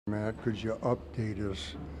Matt, could you update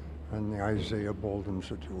us on the Isaiah Bolden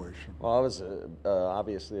situation? Well, it was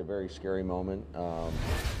obviously a very scary moment.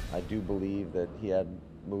 I do believe that he had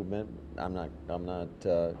movement. I'm not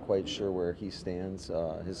quite sure where he stands,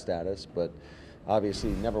 his status, but obviously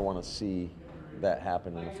you never want to see that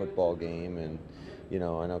happen in a football game. And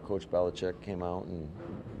I know Coach Belichick came out and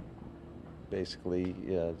basically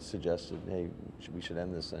suggested, hey, we should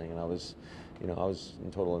end this thing, and I was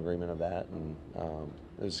in total agreement of that. And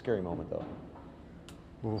it was a scary moment, though.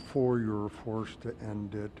 Before you were forced to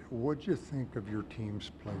end it, what'd you think of your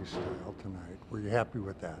team's play style tonight? Were you happy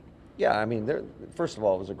with that? Yeah, I mean, first of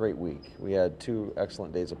all, it was a great week. We had 2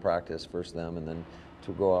 excellent days of practice, first them, and then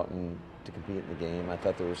to go out and to compete in the game. I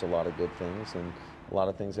thought there was a lot of good things and a lot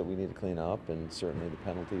of things that we need to clean up, and certainly the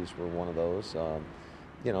penalties were one of those.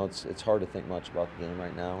 It's hard to think much about the game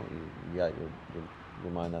right now. You got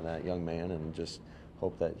your mind on that young man, and just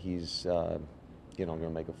hope that he's going to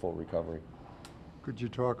make a full recovery. Could you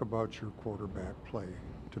talk about your quarterback play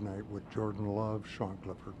tonight with Jordan Love, Sean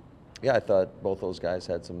Clifford? Yeah, I thought both those guys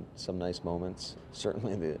had some nice moments.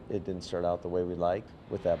 Certainly it didn't start out the way we liked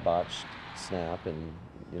with that botched snap, and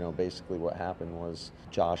basically what happened was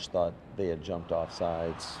Josh thought they had jumped off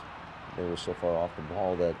sides. They were so far off the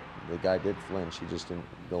ball that the guy did flinch. He just didn't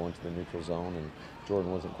go into the neutral zone, and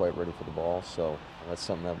Jordan wasn't quite ready for the ball. So that's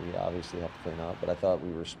something that we obviously have to clean up. But I thought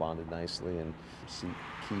we responded nicely and see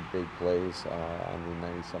key big plays on the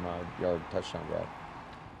 90-some-odd yard touchdown drive.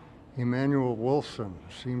 Emmanuel Wilson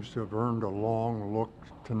seems to have earned a long look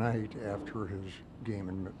tonight after his game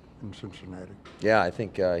in Cincinnati. Yeah, I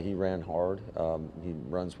think he ran hard.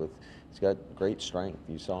 He's got great strength.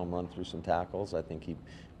 You saw him run through some tackles. I think he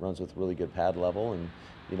runs with really good pad level. And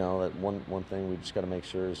that one thing we just got to make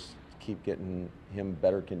sure is keep getting him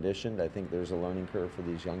better conditioned. I think there's a learning curve for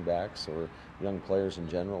these young backs or young players in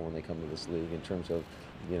general when they come to this league, in terms of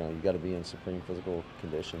you got to be in supreme physical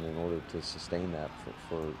condition in order to sustain that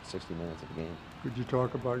for 60 minutes of the game. Could you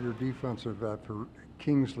talk about your defensive effort?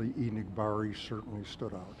 Kingsley Enagbari certainly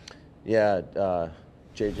stood out. Yeah,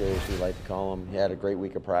 JJ, as we like to call him, he had a great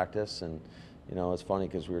week of practice, and it's funny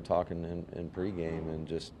because we were talking in pregame and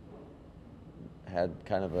just had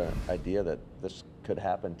kind of an idea that this could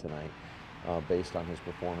happen tonight based on his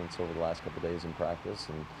performance over the last couple of days in practice.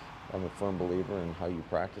 And I'm a firm believer in how you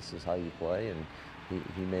practice is how you play, and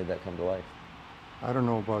he made that come to life. I don't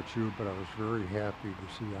know about you, but I was very happy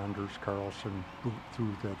to see Anders Carlson boot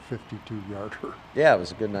through that 52-yarder. Yeah, it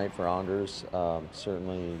was a good night for Anders.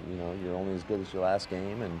 Certainly, you're only as good as your last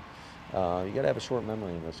game, and you got to have a short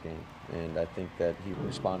memory in this game. And I think that he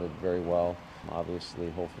responded very well.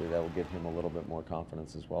 Obviously, hopefully that will give him a little bit more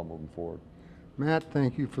confidence as well moving forward. Matt,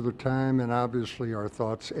 thank you for the time, and obviously our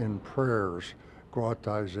thoughts and prayers go out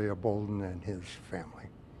to Isaiah Bolden and his family.